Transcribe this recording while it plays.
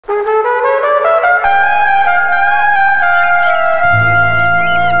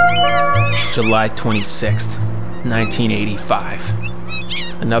July 26th, 1985.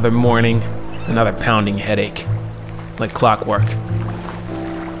 Another morning, another pounding headache, like clockwork.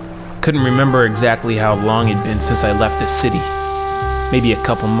 Couldn't remember exactly how long it'd been since I left the city. Maybe a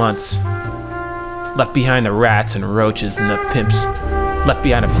couple months. Left behind the rats and roaches and the pimps. Left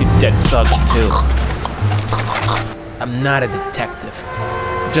behind a few dead thugs too. I'm not a detective.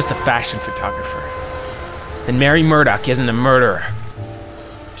 I'm just a fashion photographer. And Mary Murdoch isn't a murderer.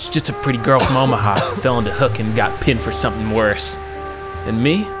 She's just a pretty girl from Omaha who fell into hook and got pinned for something worse. And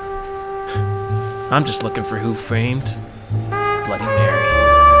me? I'm just looking for who framed Bloody Mary.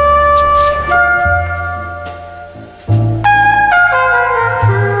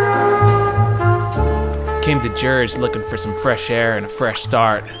 Came to Jers looking for some fresh air and a fresh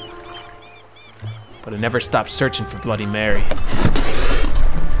start. But I never stopped searching for Bloody Mary.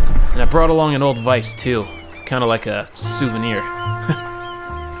 And I brought along an old vice too, kind of like a souvenir.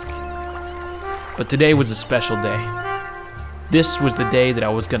 But today was a special day. This was the day that I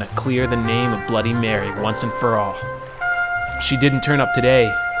was gonna clear the name of Bloody Mary once and for all. She didn't turn up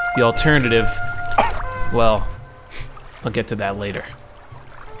today. The alternative, well, I'll get to that later.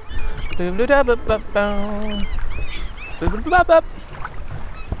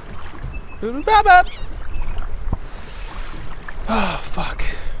 Oh, fuck.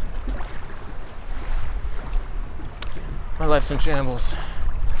 My life's in shambles.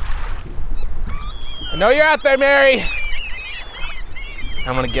 I know you're out there, Mary.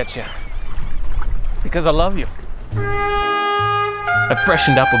 I'm gonna get you. Because I love you. I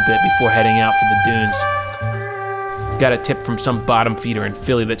freshened up a bit before heading out for the dunes. Got a tip from some bottom feeder in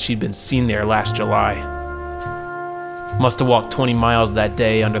Philly that she'd been seen there last July. Must have walked 20 miles that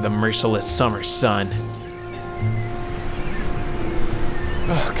day under the merciless summer sun.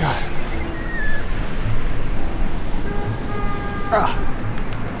 Oh, God.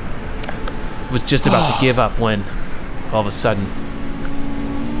 Was just about to give up when, all of a sudden,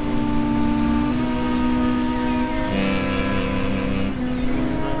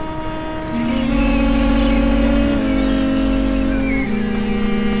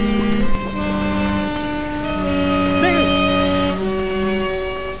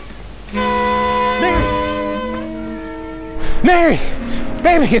 Mary!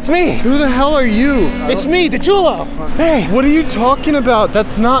 Baby, it's me! Who the hell are you? It's me, DiChulo! Mary! What are you talking about?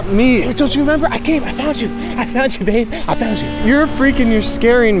 That's not me. Don't you remember? I found you. I found you, babe. I found you. You're a freak and you're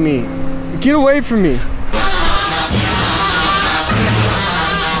scaring me. Get away from me.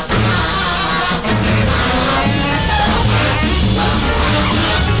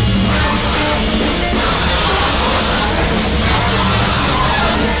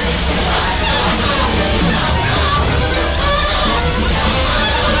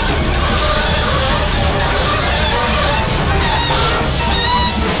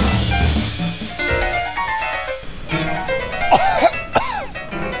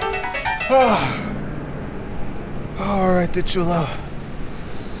 All right, DiChulo.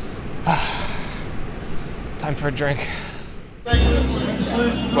 Time for a drink.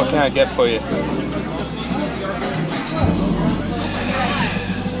 What can I get for you?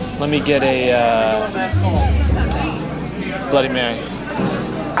 Let me get a Bloody Mary.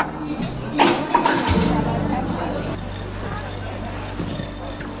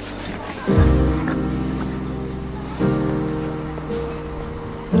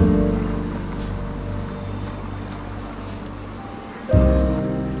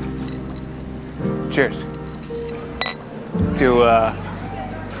 Cheers. To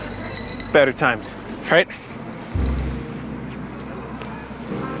better times, right?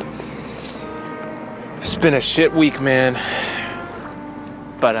 It's been a shit week, man.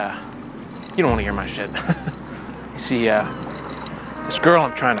 But you don't want to hear my shit. You see, this girl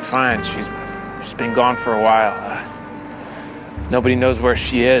I'm trying to find, she's been gone for a while. Nobody knows where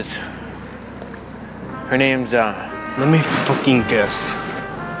she is. Her name's Let me fucking guess.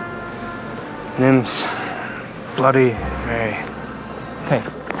 Name's Bloody Mary. Hey,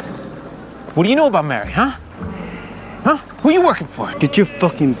 what do you know about Mary, huh? Huh? Who are you working for? Get your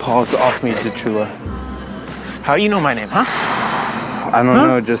fucking paws off me, DiChulo. How do you know my name, huh? I don't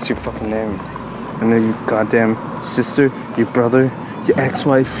know, just your fucking name. I know your goddamn sister, your brother, your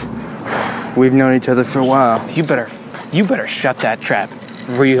ex-wife. We've known each other for a while. You better shut that trap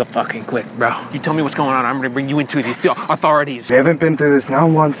real fucking quick, bro. You tell me what's going on, I'm gonna bring you into the authorities. We haven't been through this not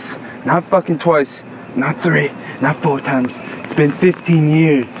once, not fucking twice, not 3, not 4 times. It's been 15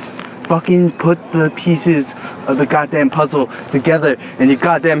 years. Fucking put the pieces of the goddamn puzzle together in your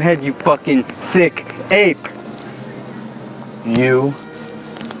goddamn head, you fucking thick ape. You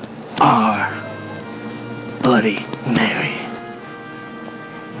are Bloody Mary.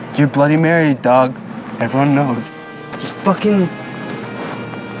 You're Bloody Mary, dog. Everyone knows. Just fucking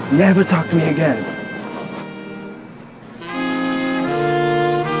never talk to me again.